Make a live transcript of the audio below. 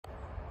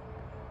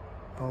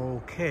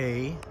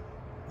Okay,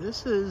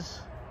 this is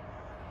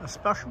a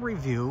special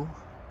review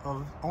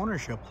of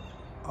ownership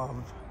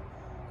of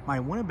my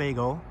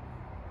Winnebago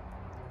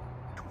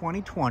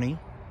 2020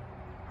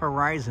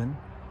 Horizon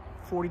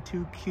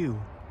 42Q.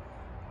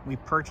 We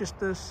purchased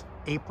this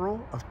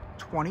April of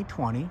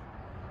 2020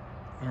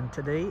 and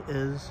today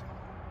is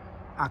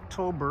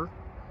October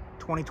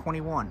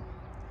 2021.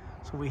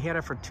 So we had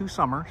it for 2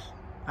 summers.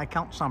 I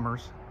count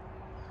summers.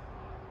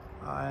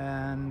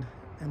 And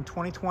in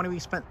 2020 we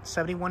spent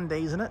 71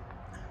 days in it.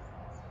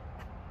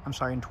 I'm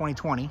sorry, in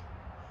 2020.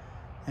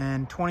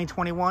 And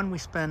 2021 we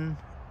spent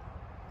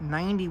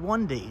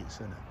 91 days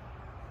in it.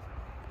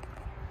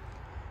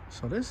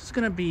 So this is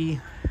going to be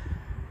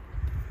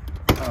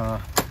a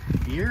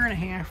 1.5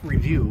 year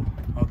review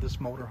of this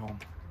motorhome.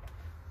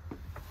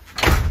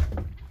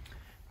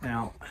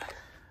 Now,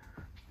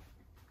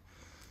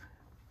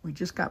 we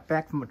just got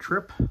back from a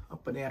trip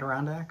up in the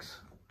Adirondacks.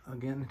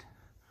 Again,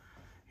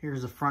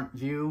 here's the front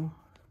view.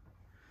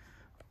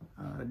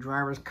 The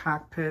driver's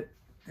cockpit,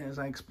 as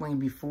I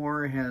explained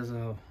before, has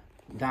a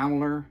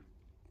downloader,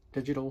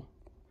 digital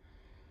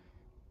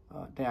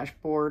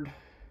dashboard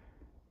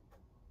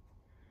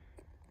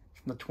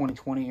from the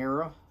 2020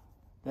 era.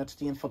 That's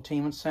the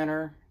infotainment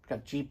center. It's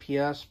got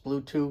GPS,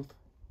 Bluetooth,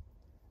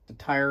 the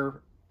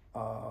tire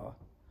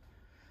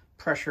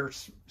pressure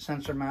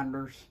sensor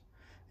monitors,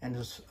 and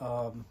there's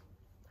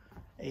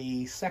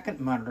a second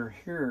monitor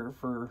here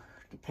for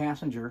the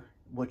passenger,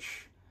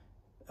 which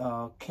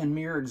can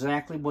mirror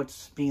exactly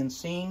what's being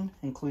seen,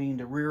 including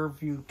the rear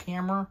view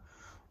camera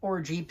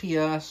or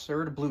GPS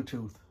or the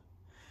Bluetooth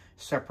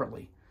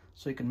separately.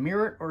 So you can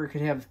mirror it, or you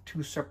could have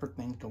 2 separate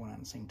things going on at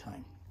the same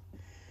time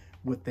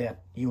with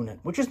that unit,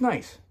 which is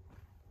nice.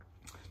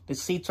 The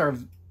seats are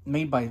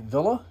made by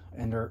Villa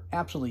and they're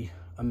absolutely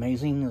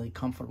amazingly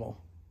comfortable.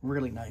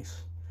 Really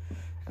nice.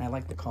 And I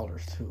like the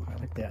colors too. I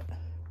like that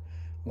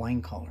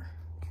wine color.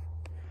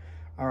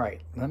 All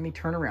right, let me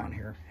turn around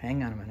here.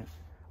 Hang on a minute.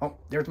 Oh,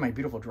 there's my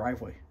beautiful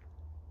driveway.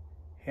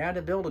 Had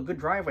to build a good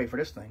driveway for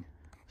this thing.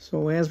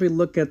 So as we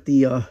look at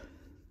the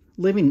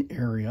living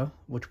area,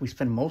 which we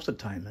spend most of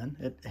the time in,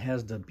 it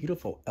has the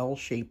beautiful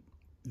L-shaped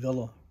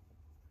Villa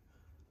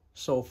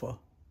sofa.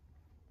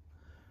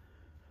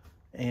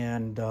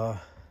 And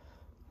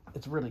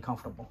it's really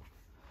comfortable.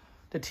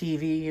 The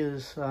TV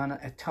is on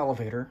a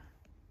televator.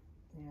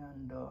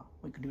 And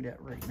we can do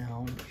that right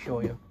now and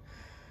show you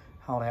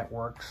how that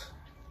works.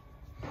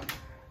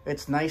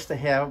 It's nice to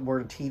have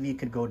where the TV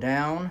could go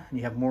down and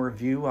you have more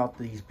view out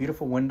these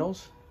beautiful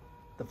windows.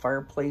 The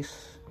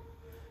fireplace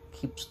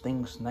keeps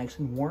things nice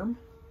and warm.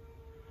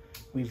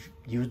 We've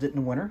used it in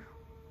the winter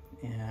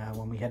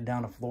when we head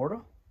down to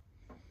Florida.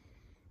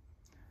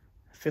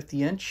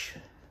 50-inch.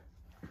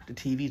 The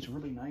TV is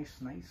really nice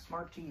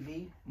smart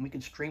TV, and we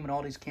can stream at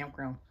all these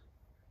campgrounds.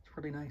 It's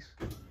really nice.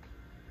 Let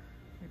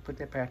me put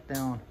that back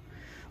down.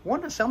 One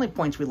of the selling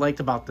points we liked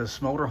about this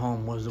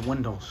motorhome was the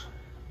windows.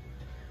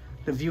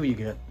 The view you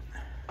get.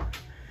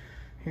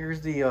 Here's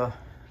the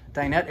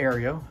dinette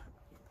area.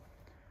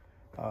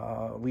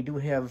 We do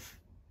have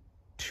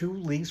 2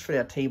 leaves for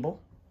that table.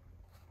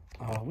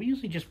 We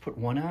usually just put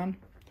one on.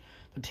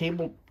 The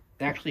table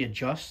actually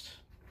adjusts,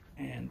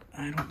 and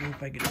I don't know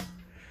if I can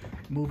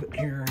move it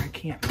here. I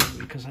can't move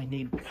it because I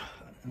need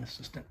an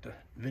assistant to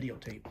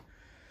videotape.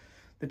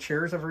 The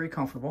chairs are very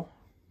comfortable,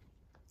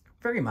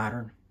 very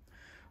modern.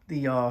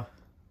 The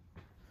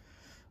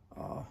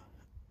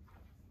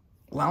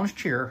lounge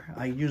chair,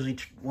 I usually,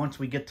 once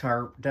we get to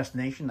our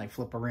destination, I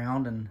flip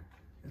around, and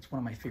it's one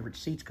of my favorite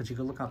seats because you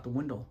can look out the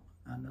window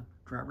on the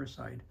driver's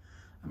side.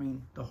 I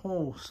mean, the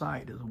whole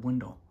side is a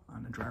window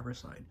on the driver's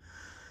side.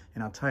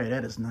 And I'll tell you,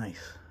 that is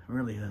nice. It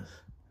really is.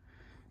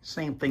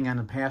 Same thing on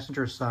the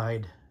passenger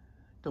side.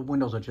 The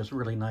windows are just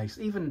really nice.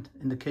 Even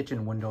in the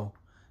kitchen window,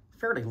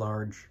 fairly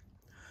large.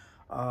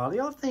 The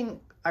other thing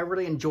I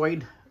really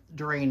enjoyed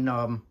during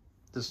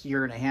this 1.5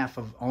 years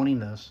of owning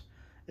this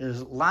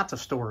is lots of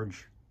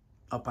storage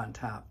up on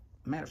top.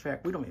 Matter of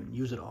fact, we don't even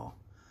use it all.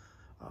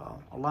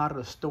 A lot of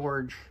the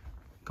storage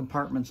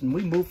compartments, and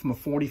we moved from a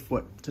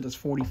 40-foot to this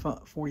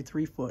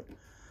 43-foot.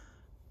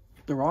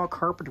 They're all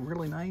carpeted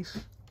really nice.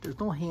 There's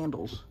no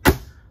handles.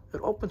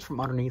 It opens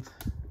from underneath,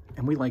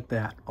 and we like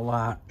that a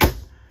lot.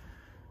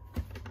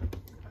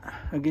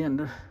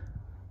 Again,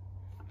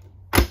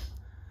 it's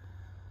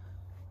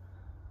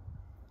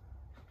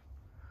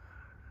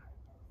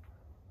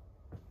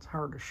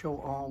hard to show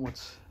all what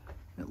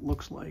it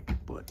looks like,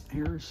 but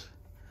here's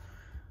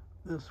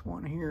this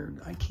one here.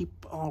 I keep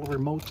all the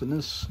remotes in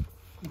this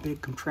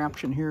big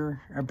contraption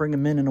here. I bring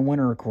them in the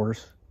winter, of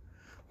course.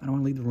 I don't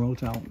want to leave the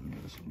remotes out in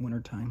this winter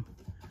time.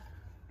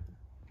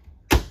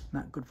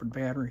 Not good for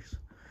batteries.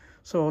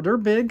 So they're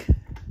big.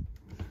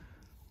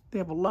 They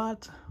have a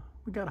lot.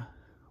 We got a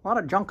lot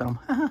of junk in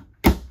them.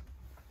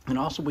 And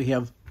also we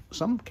have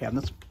some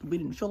cabinets we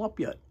didn't fill up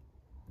yet.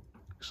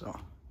 So,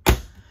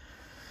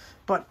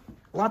 but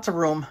lots of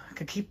room.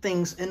 Can keep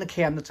things in the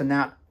cabinets and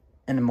not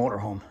in the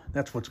motorhome.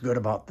 That's what's good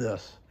about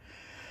this.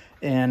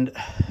 And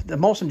the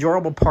most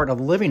enjoyable part of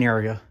the living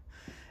area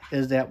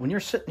is that when you're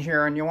sitting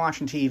here and you're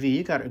watching TV,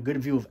 you got a good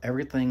view of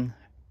everything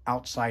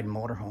outside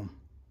motorhome.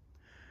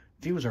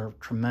 Views are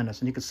tremendous,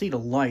 and you can see the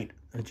light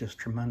is just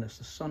tremendous.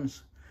 The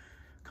sun's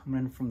coming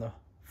in from the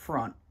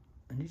front,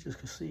 and you just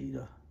can see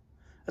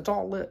it's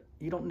all lit.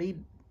 You don't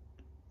need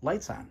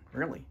lights on,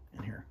 really,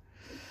 in here.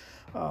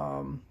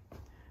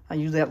 I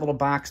use that little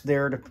box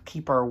there to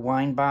keep our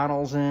wine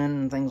bottles in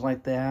and things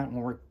like that.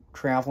 When we're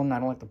traveling, I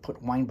don't like to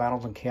put wine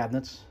bottles in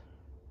cabinets.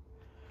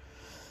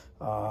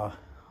 A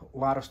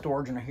lot of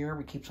storage in here.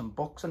 We keep some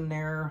books in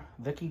there.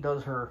 Vicky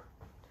does her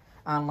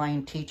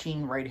online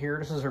teaching right here.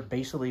 This is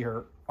basically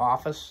her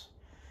office.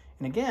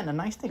 And again, the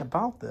nice thing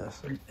about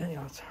this,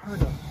 it's hard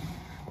to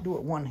do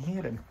it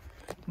one-handed.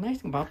 The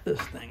nice thing about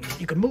this thing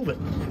is you can move it.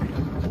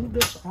 Move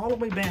this all the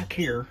way back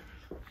here.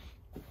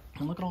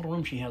 And look at all the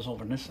room she has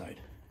over on this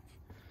side.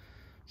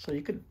 So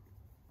you could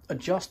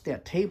adjust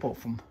that table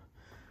from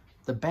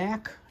the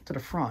back to the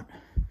front.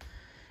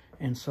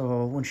 And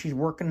so when she's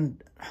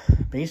working,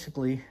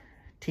 basically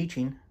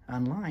teaching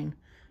online,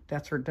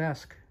 that's her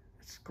desk.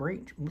 It's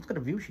great. Look at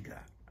the view she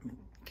got. I mean,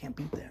 can't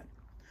beat that.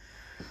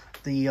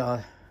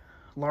 The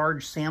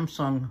large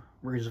Samsung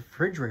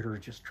refrigerator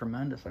is just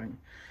tremendous. I mean,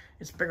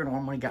 it's bigger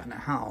than what I got in the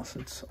house.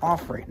 It's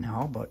off right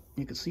now, but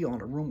you can see all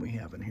the room we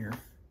have in here.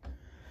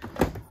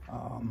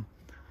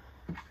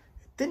 It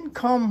didn't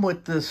come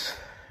with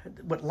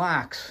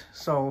locks,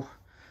 so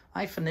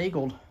I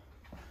finagled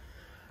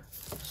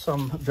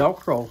some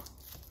Velcro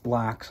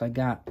locks I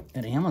got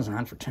at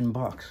Amazon for 10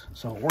 bucks.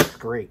 So it works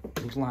great.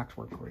 These locks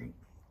work great.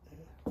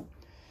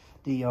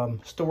 The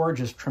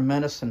storage is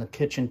tremendous in the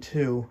kitchen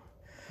too.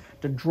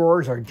 The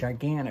drawers are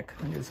gigantic.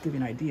 Let me just give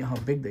you an idea how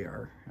big they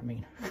are. I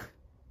mean,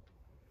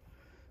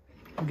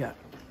 we got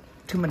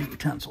too many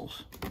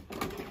utensils.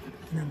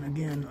 And then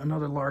again,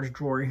 another large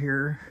drawer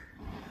here.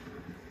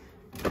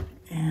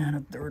 And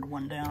a third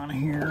one down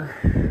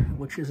here,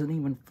 which isn't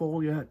even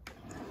full yet.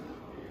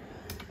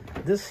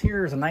 This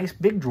here is a nice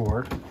big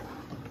drawer.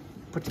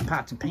 Put your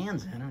pots and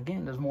pans in.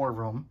 Again, there's more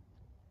room.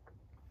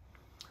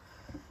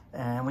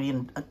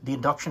 And the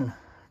induction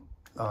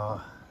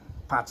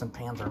pots and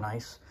pans are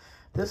nice.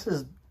 This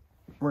is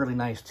really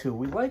nice too.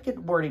 We like it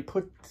where they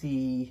put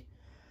the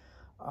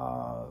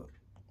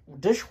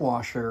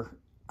dishwasher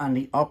on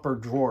the upper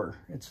drawer.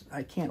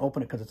 I can't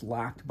open it because it's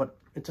locked, but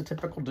it's a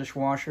typical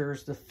dishwasher.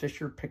 It's the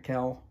Fisher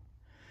Pickel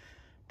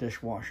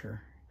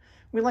dishwasher.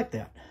 We like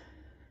that.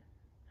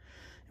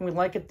 And we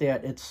like it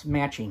that it's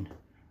matching.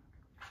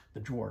 The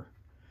drawer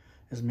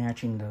is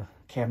matching the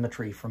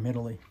cabinetry from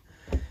Italy.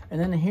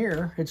 And then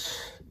here,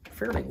 it's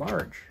fairly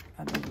large.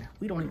 I mean,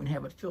 we don't even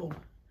have it filled.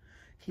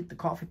 Keep the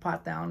coffee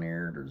pot down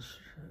there. There's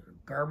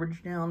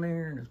garbage down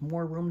there. And there's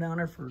more room down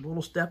there for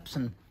little steps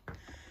and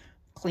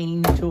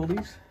cleaning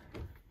utilities.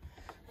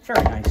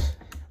 Very nice,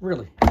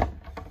 really.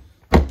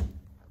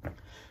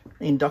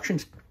 The induction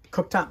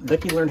cooktop,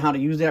 Vicky learned how to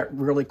use that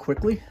really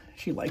quickly.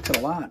 She likes it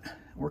a lot. It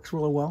works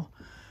really well.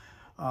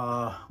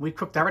 We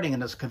cooked everything in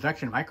this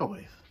convection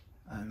microwave.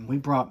 And we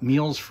brought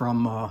meals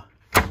from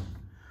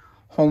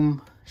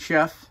Home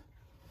Chef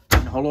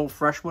and Hello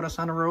Fresh with us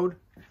on the road,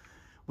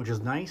 which is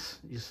nice.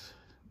 You just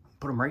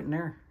put them right in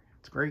there.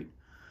 It's great.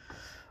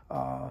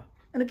 And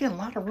again, a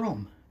lot of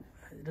room.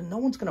 No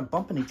one's going to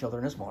bump into each other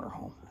in this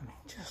motorhome. I mean,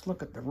 just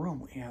look at the room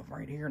we have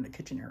right here in the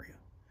kitchen area.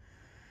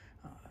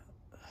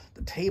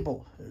 The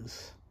table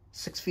is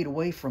 6 feet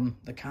away from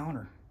the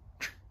counter.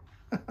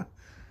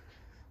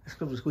 It's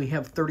because we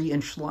have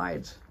 30-inch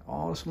slides.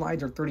 All the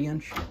slides are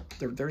 30-inch.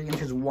 They're 30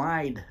 inches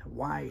wide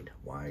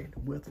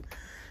width.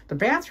 The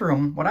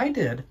bathroom, what I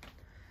did,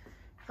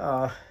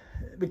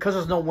 because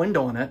there's no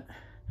window in it,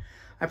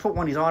 I put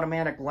one of these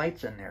automatic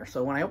lights in there.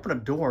 So when I open a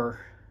door,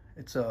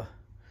 it's a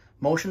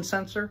motion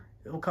sensor.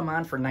 It will come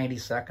on for 90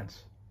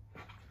 seconds.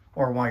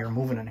 Or while you're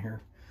moving in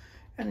here.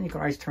 And then you can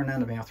always turn on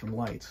the bathroom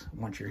lights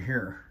once you're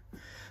here.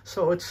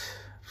 So it's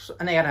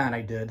an add-on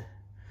I did.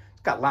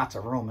 It's got lots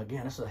of room.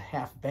 Again, this is a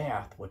half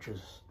bath, which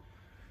is,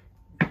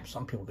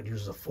 some people could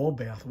use as a full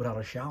bath without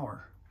a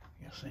shower,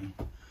 you see.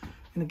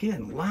 And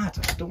again, lots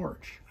of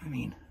storage. I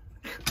mean,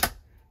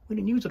 we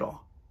didn't use it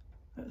all.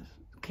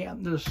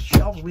 There's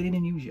shelves we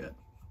didn't use yet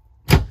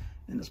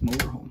in this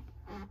motorhome.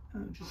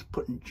 Just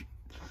putting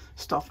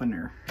stuff in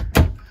there.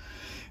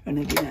 And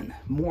again,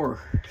 more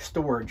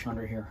storage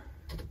under here.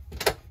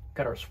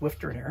 Got our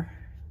Swifter there.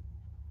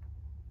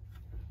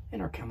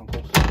 And our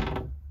chemicals.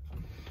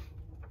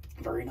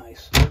 Very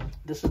nice.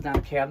 This is not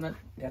a cabinet.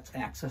 That's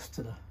access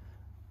to the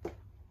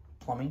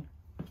plumbing.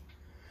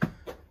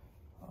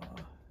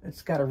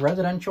 It's got a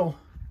residential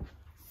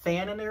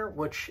fan in there,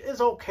 which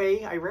is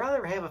okay. I'd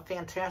rather have a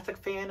fantastic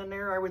fan in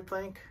there, I would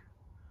think.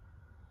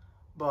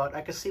 But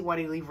I can see why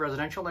they leave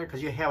residential there,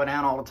 because you have it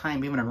on all the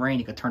time. Even in rain,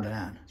 you can turn it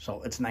on.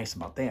 So it's nice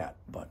about that.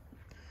 But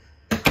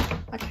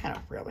I kind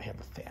of rather have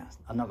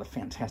another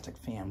fantastic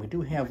fan. We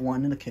do have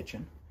one in the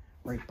kitchen,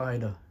 right by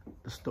the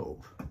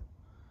stove.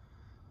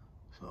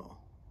 So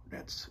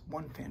that's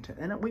one fantastic.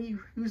 And we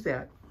use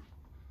that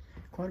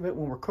quite a bit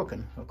when we're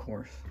cooking, of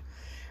course.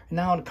 And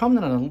now to come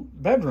in a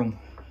bedroom,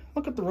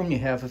 look at the room you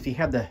have if you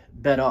have the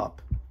bed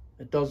up.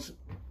 It does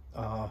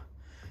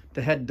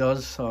The head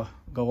does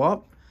go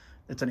up.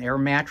 It's an air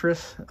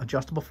mattress,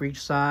 adjustable for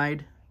each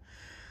side.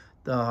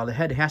 The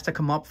head has to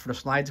come up for the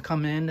slides to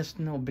come in. It's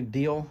no big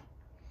deal.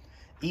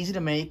 Easy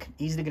to make,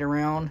 easy to get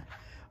around.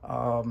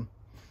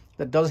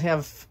 That does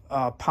have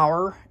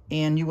power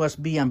and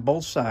USB on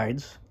both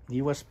sides. The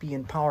USB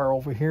and power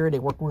over here, they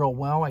work real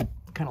well. I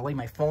kind of lay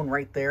my phone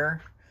right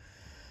there.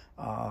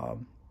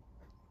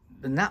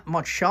 Not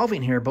much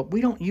shelving here, but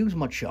we don't use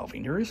much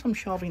shelving. There is some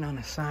shelving on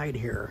the side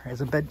here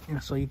as a bed, you know,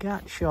 so you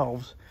got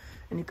shelves,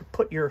 and you could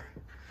put your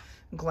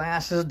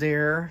glasses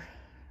there,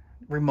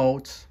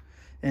 remotes,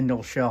 in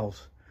those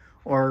shelves.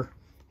 Or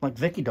like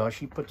Vicky does,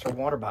 she puts her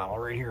water bottle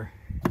right here.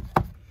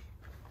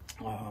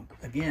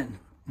 Again,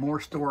 more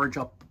storage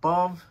up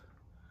above.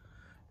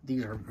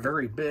 These are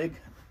very big.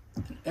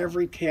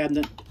 Every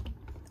cabinet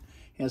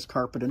has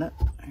carpet in it.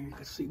 And you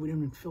can see we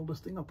didn't even fill this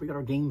thing up. We got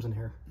our games in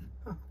here.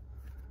 Huh.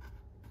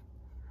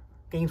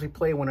 Games we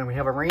play when we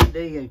have a rainy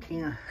day and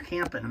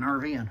camping and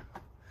RVing.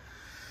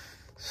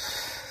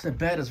 The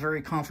bed is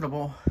very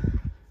comfortable.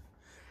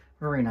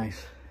 Very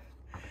nice.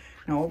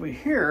 Now over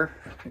here,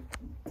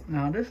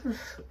 now this is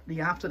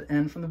the opposite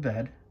end from the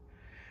bed.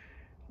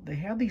 They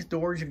have these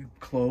doors you can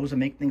close and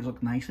make things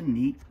look nice and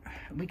neat.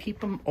 We keep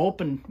them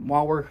open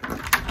while we're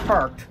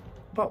parked,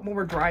 but when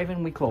we're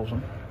driving, we close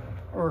them,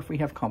 or if we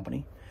have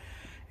company.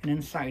 And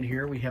inside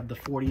here, we have the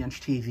 40-inch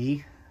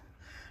TV.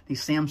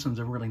 These Samsungs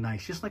are really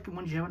nice, just like the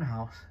ones you have in the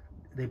house.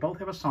 They both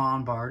have a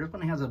sound bar. This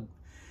one has a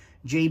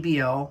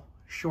JBL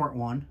short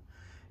one,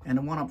 and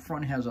the one up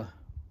front has a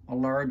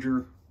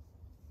larger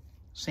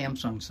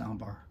Samsung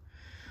soundbar.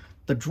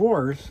 The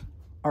drawers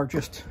are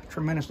just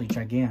tremendously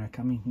gigantic.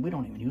 I mean, we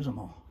don't even use them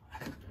all.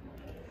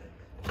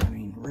 I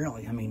mean,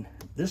 really, I mean,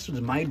 this is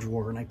my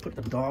drawer, and I put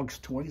the dog's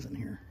toys in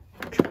here,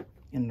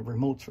 and the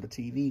remotes for the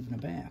TV in the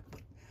back, but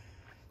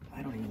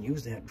I don't even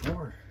use that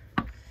drawer.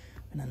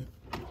 And then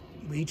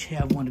we each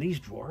have one of these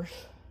drawers,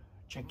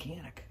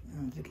 gigantic.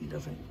 Vicky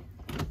doesn't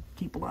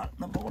keep a lot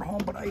in the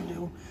motorhome, but I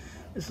do.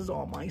 This is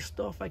all my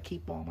stuff. I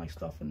keep all my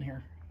stuff in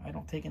here. I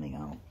don't take anything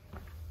out.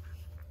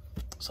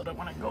 So that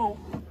when I go,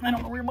 I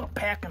don't worry about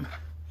packing.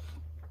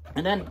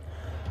 And then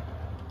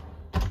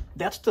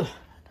that's the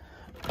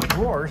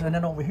drawers, and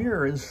then over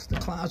here is the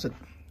closet.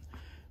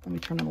 Let me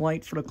turn on the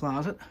light for the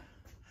closet.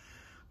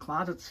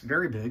 Closet's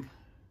very big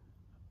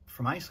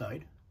for my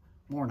side,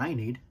 more than I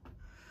need.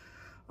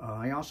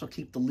 I also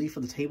keep the leaf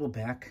of the table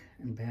back,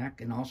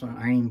 and also an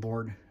ironing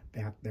board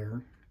back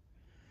there.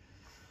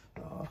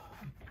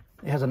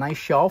 It has a nice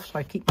shelf, so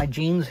I keep my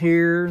jeans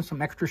here,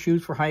 some extra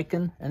shoes for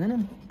hiking, and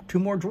then 2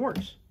 more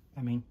drawers.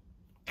 I mean,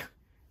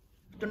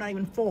 they're not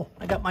even full.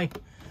 I got my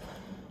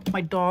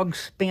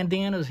dog's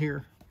bandanas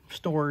here,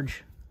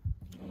 storage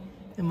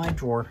in my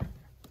drawer.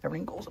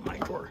 Everything goes in my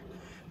drawer.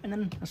 And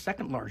then a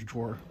second large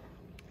drawer.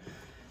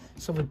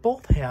 So we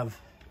both have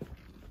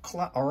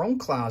our own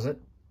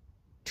closet,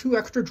 2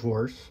 extra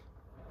drawers,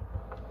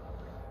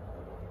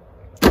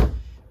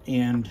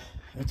 and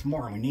that's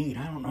more than we need.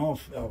 I don't know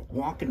if a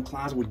walk-in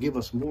closet would give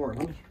us more.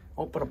 Let me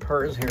open up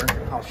hers here,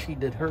 how she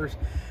did hers.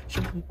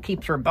 She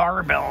keeps her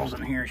barbells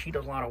in here. She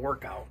does a lot of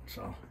workout,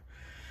 so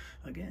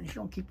again, she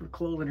don't keep her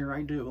clothes in here.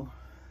 I do,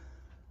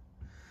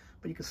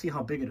 but you can see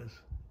how big it is.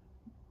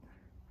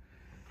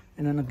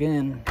 And then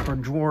again, her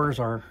drawers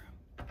are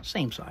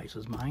same size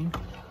as mine.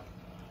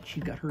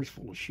 She's got hers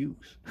full of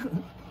shoes.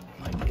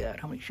 My God,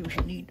 how many shoes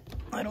you need?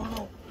 I don't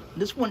know.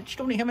 This one, she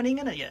don't even have anything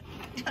in it yet.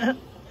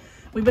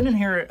 We've been in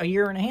here a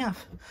year and a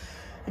half,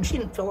 and she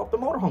didn't fill up the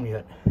motorhome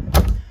yet.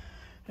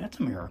 That's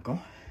a miracle.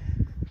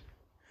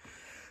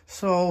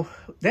 So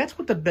that's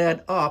with the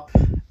bed up.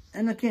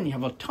 And again, you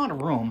have a ton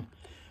of room.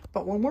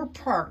 But when we're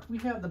parked, we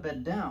have the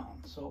bed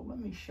down. So let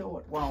me show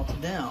it while it's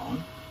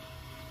down.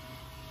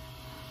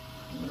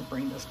 I'm going to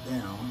bring this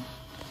down.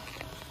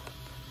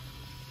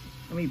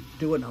 Let me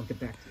do it and I'll get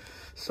back to it.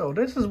 So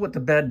this is with the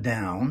bed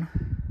down.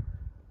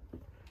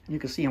 And you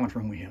can see how much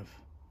room we have.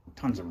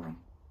 Tons of room.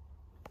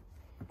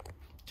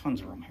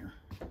 Tons of room here.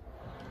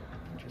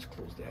 Just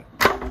close that.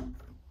 Turn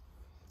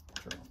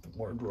off the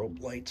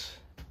wardrobe lights.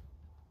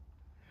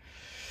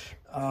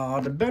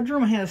 The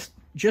bedroom has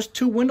just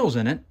 2 windows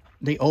in it.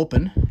 They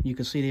open. You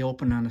can see they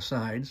open on the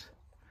sides.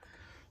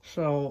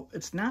 So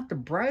it's not the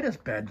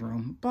brightest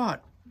bedroom,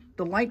 but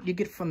the light you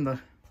get from the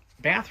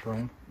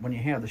bathroom when you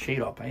have the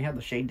shade up. I have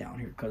the shade down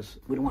here because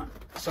we don't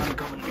want the sun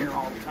coming here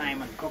all the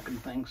time and cooking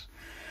things.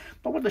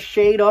 But with the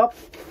shade up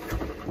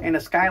and the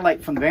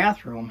skylight from the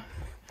bathroom,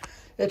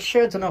 it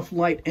sheds enough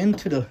light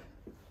into the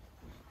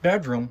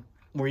bedroom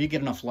where you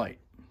get enough light.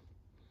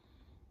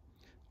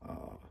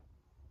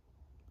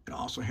 It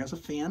also has a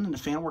fan, and the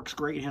fan works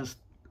great. It has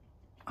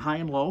high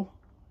and low.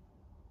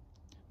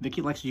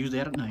 Vicky likes to use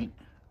that at night.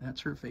 That's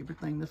her favorite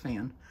thing, the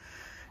fan.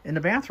 In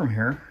the bathroom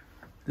here,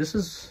 this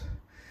is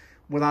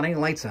without any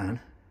lights on.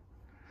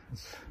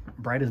 It's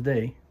bright as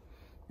day,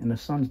 and the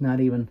sun's not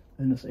even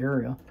in this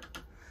area.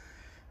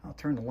 I'll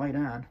turn the light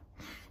on.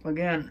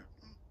 Again,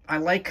 I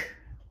like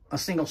a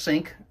single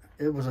sink.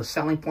 It was a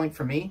selling point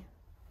for me.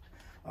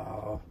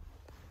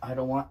 We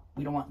don't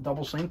want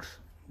double sinks.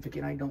 Vicky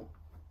and I don't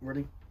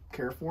really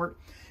care for it.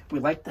 We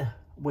like the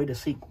way the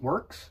sink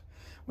works.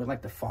 We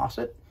like the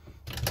faucet.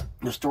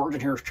 The storage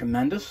in here is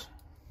tremendous.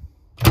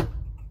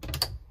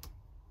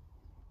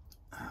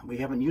 We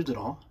haven't used it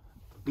all.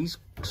 These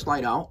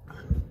slide out.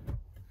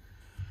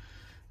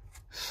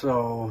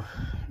 So,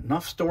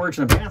 enough storage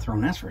in the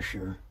bathroom, that's for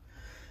sure.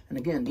 And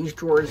again, these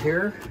drawers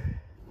here,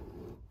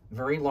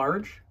 very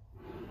large.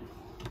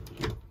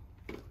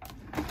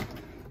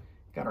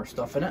 Got our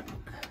stuff in it.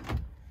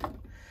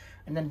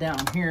 And then down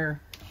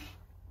here,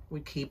 we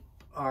keep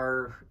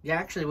our,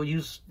 actually we'll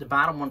use the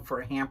bottom one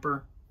for a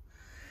hamper.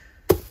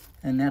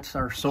 And that's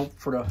our soap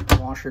for the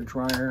washer,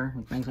 dryer,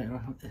 and things like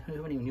that. We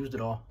haven't even used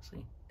it all. See,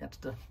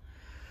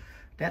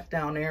 that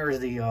down there is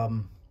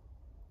the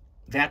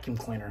vacuum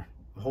cleaner.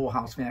 The whole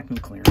house vacuum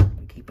cleaner.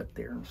 We keep it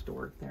there and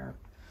store it there.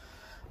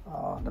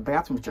 The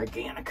bathroom's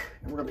gigantic.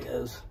 It really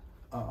is.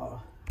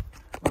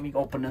 Let me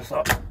open this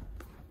up.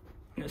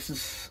 This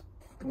is,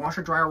 the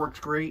washer dryer works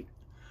great.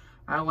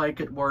 I like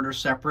it where they're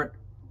separate.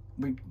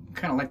 We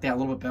kind of like that a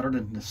little bit better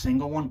than the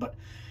single one, but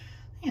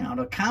you know,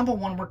 the combo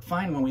one worked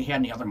fine when we had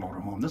in the other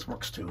motorhome. This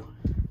works too.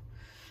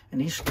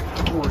 And these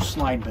doors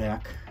slide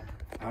back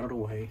out of the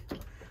way.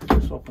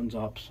 This opens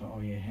up,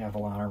 so you have a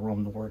lot of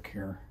room to work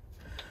here.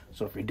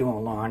 So if you're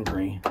doing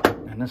laundry,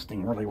 and this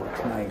thing really works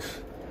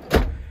nice.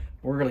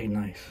 Really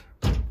nice.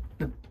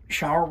 The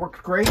shower works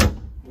great.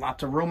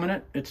 Lots of room in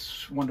it.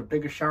 It's one of the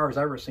biggest showers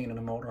I've ever seen in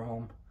a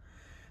motorhome.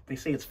 They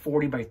say it's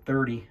 40 by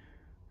 30.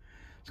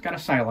 It's got a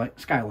skylight.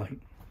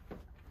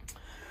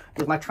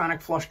 The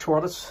electronic flush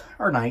toilets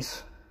are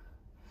nice.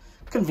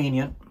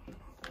 Convenient.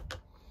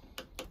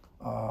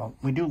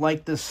 We do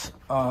like this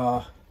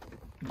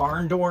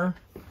barn door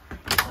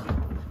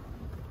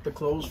to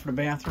close for the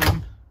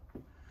bathroom.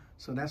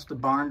 So that's the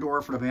barn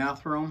door for the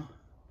bathroom.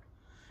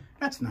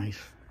 That's nice.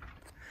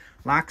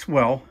 Locks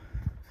well.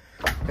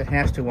 It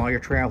has to while you're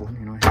traveling.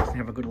 You know, it has to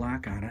have a good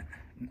lock on it.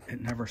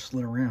 It never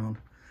slid around.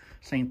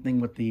 Same thing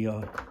with the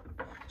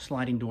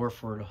sliding door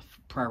for the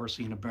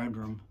privacy in the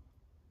bedroom.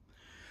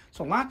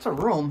 So lots of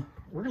room.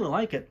 Really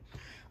like it.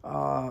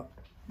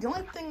 The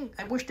only thing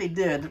I wish they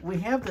did, we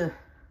have the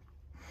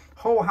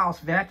whole house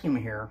vacuum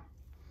here.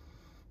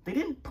 They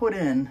didn't put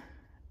in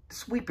the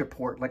sweeper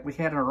port like we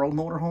had in our old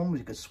motorhomes.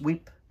 You could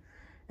sweep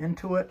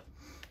into it.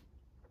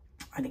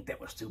 I think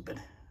that was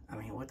stupid. I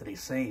mean, what did they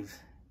save?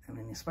 I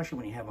mean, especially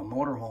when you have a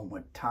motorhome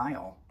with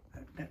tile.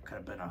 That could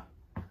have been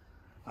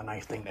a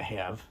nice thing to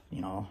have,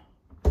 you know.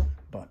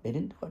 But they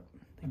didn't do it.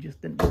 They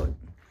just didn't do it.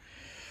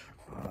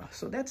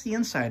 So that's the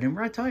inside. And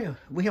I tell you,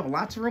 we have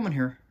lots of room in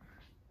here.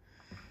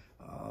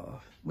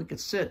 We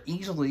could sit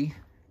easily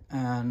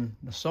on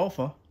the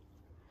sofa,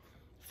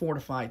 4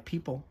 to 5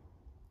 people,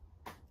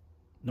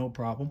 no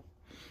problem.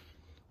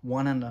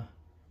 One on the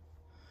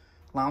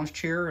lounge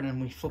chair, and then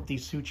we flip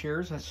these 2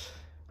 chairs. That's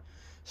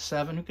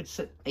 7. We could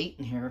sit 8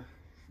 in here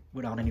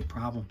without any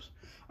problems.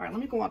 All right,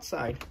 let me go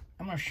outside.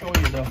 I'm going to show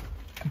you the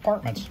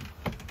compartments,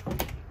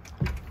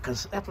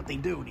 because that's what they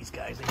do, these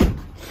guys.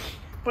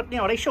 But, you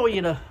know, they show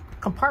you the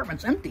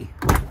compartments empty.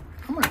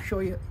 I'm going to show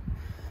you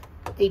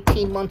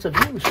 18 months of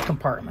use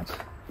compartments.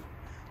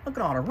 Look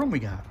at all the room we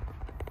got.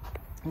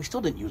 We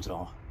still didn't use it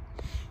all.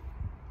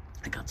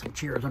 I got some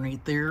chairs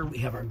underneath there. We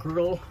have our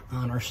grill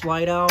on our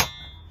slide out.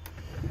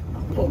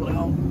 I'll pull it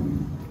out.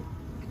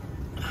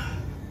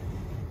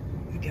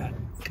 We got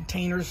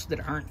containers that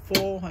aren't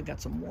full. I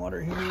got some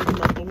water here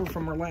left over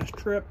from our last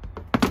trip.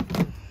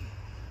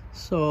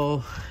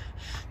 So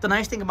the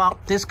nice thing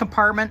about this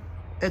compartment,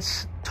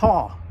 it's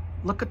tall.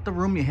 Look at the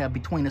room you have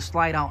between the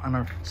slide out and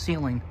our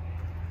ceiling.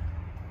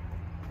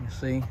 You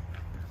see?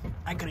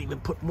 I could even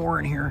put more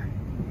in here,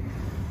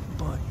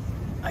 but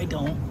I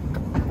don't.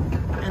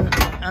 And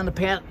on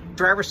the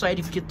driver's side,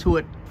 if you get to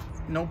it,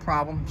 no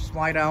problem.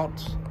 Slide out,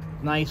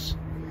 nice.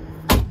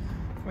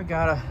 We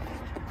got a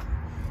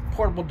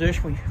portable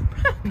dish we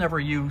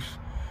never use,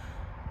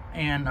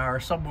 and our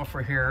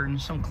subwoofer here,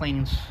 and some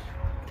cleaning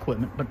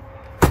equipment. But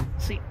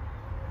see,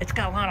 it's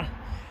got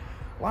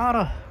a lot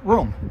of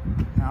room.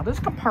 Now this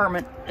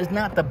compartment is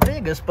not the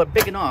biggest, but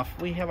big enough.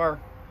 We have our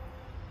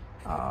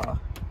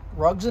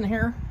rugs in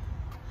here,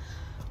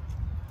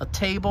 a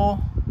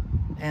table,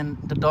 and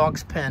the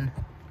dog's pen.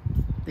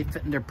 They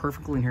fit in there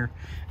perfectly in here.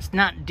 It's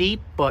not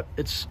deep, but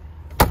it's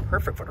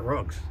perfect for the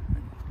rugs.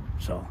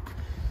 So,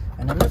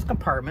 and then this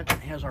compartment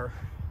has our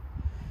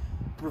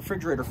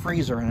refrigerator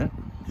freezer in it.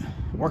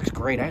 Works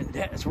great.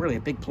 It's really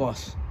a big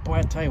plus. Boy,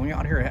 I tell you, when you're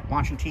out here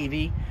watching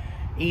TV,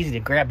 easy to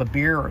grab a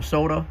beer or a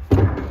soda.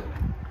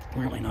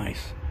 Really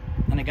nice.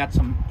 Then I got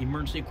some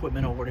emergency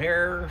equipment over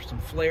there, some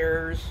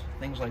flares,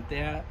 things like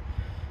that.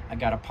 I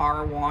got a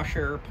power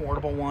washer,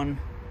 portable one.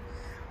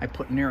 I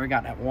put in there, I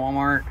got at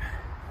Walmart.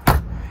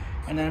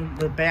 And then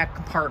the back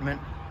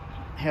compartment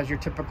has your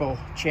typical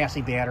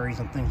chassis batteries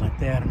and things like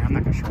that. And I'm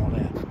not going to show all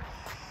that.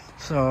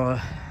 So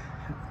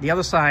the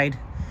other side,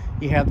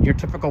 you have your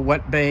typical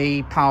wet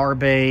bay, power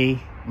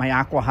bay, my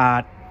Aqua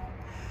Hot,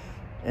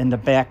 and the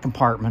back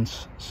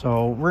compartments.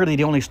 So really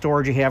the only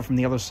storage you have from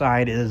the other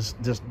side is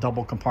this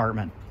double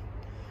compartment.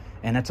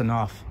 And that's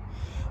enough.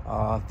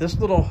 This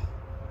little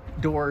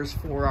doors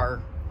for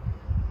our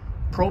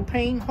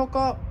propane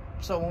hookup.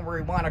 So when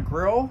we want to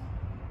grill,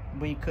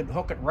 we could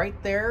hook it right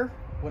there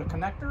with a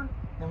connector,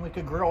 and we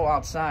could grill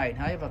outside.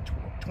 I have a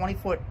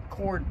 20-foot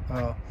cord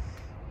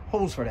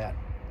hose for that,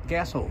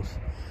 gas hose.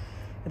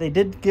 They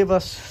did give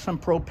us some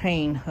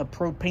propane, a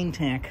propane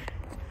tank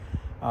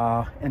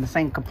in the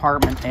same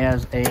compartment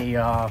as a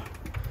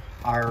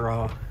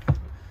our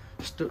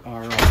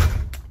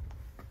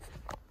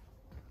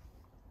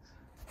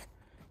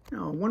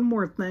one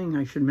more thing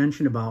I should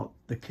mention about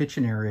the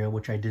kitchen area,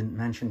 which I didn't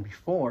mention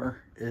before,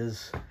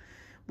 is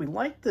we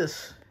like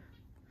this.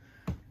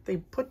 They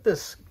put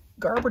this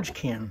garbage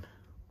can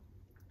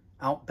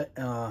out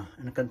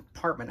in a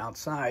compartment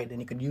outside, and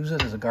you could use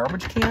it as a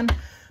garbage can,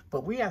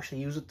 but we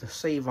actually use it to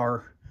save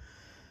our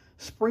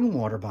spring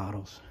water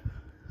bottles,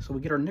 so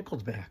we get our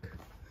nickels back.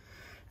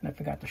 And I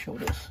forgot to show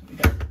this. We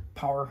got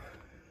power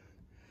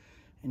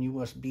and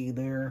USB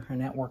there,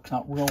 and that works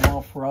out real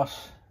well for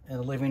us in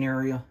the living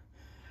area.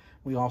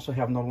 We also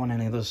have another one on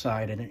the other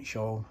side I didn't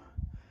show,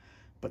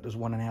 but there's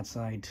one on that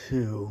side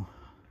too.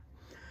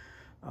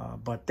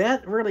 But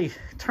that really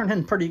turned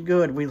in pretty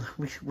good. We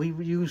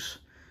use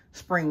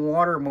spring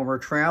water when we're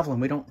traveling.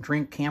 We don't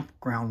drink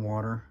campground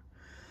water.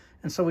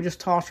 And so we just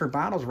toss our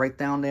bottles right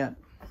down that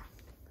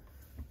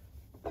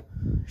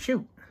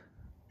chute.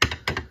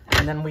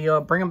 And then we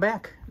bring them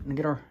back and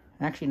get our,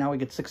 actually now we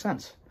get 6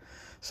 cents.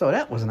 So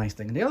that was a nice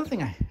thing. The other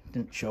thing I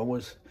didn't show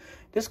was,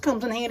 this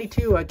comes in handy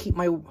too. I keep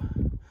my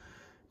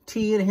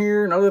tea in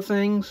here and other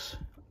things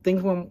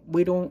when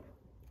we don't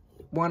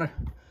want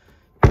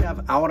to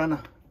have out on the,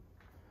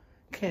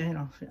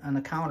 on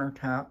the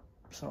countertop.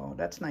 So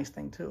that's a nice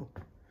thing too.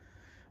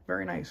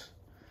 Very nice.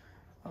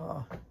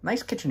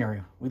 Nice kitchen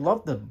area. We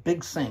love the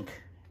big sink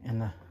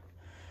and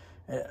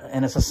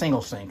it's a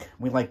single sink.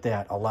 We like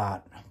that a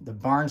lot. The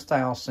barn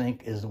style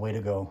sink is the way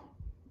to go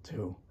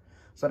too.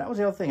 So that was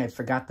the other thing I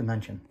forgot to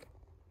mention.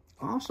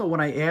 Also, what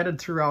I added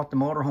throughout the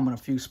motorhome in a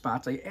few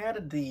spots, I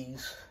added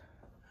these.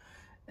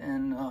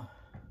 And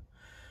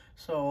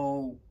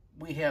so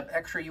we have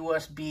extra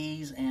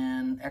USBs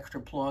and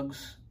extra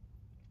plugs.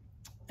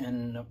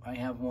 And I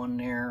have one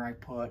there I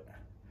put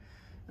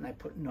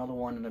another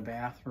one in the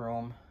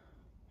bathroom.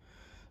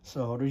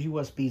 So there's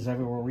USBs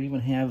everywhere. We even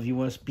have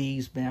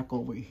USBs back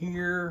over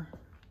here,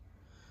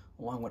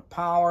 along with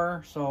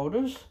power. So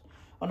there's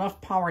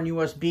enough power and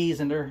USBs,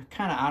 and they're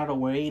kind of out of the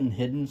way and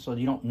hidden, so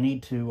you don't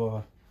need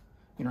to,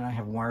 not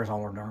have wires all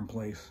over the darn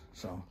place.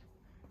 So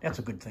that's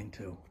a good thing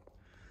too.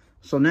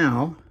 So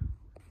now,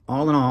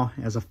 all in all,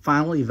 as a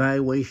final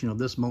evaluation of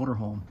this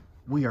motorhome,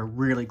 we are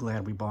really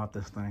glad we bought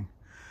this thing.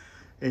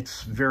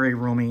 It's very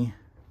roomy.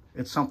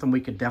 It's something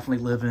we could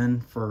definitely live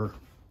in for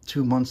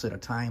 2 months at a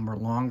time or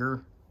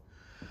longer.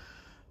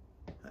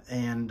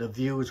 And the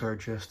views are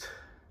just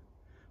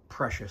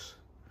precious.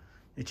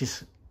 It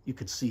just, you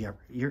could see,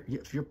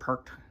 if you're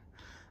parked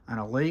on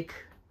a lake,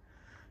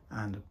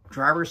 on the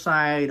driver's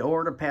side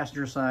or the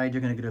passenger side,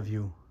 you're going to get a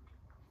view.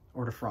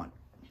 Or the front.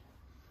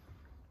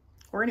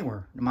 Or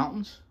anywhere. The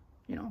mountains,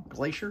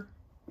 Glacier,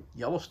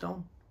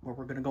 Yellowstone, where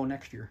we're going to go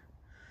next year.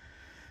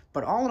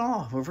 But all in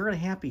all, we're very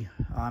happy.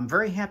 I'm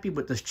very happy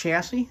with this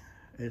chassis.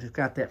 It's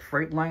got that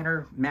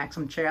Freightliner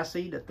Maxim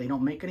chassis that they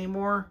don't make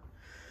anymore.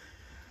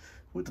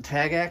 With the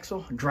tag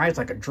axle. It drives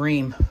like a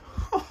dream.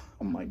 Oh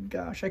my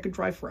gosh, I could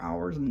drive for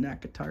hours and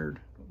not get tired.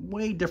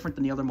 Way different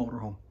than the other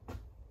motorhome.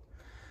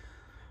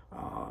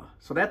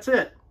 So that's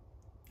it.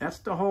 That's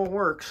the whole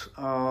works.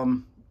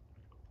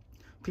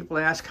 People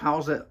ask,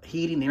 how's the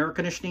heating, the air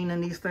conditioning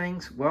in these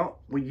things? Well,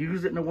 we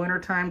used it in the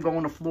wintertime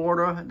going to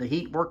Florida. The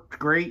heat worked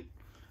great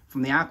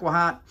from the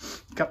AquaHot.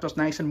 Kept us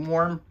nice and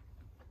warm.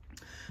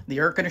 The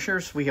air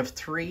conditioners, we have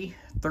 3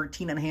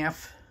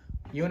 13.5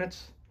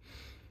 units.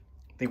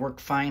 They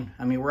worked fine.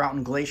 I mean, we're out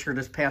in Glacier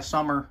this past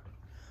summer.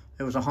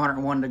 It was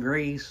 101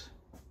 degrees.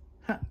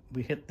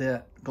 We hit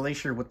the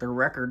Glacier with their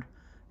record,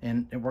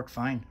 and it worked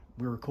fine.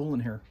 We were cool in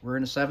here. We're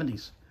in the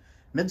 70s,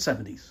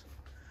 mid-70s.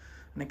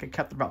 I think it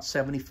kept about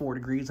 74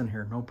 degrees in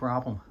here, no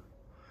problem.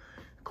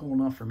 Cool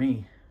enough for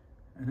me.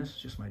 And this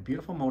is just my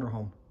beautiful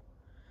motorhome.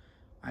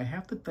 I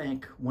have to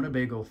thank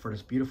Winnebago for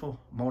this beautiful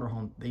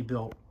motorhome they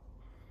built.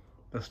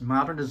 This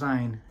modern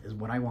design is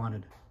what I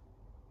wanted.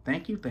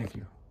 Thank you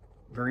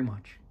very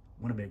much,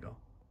 Winnebago.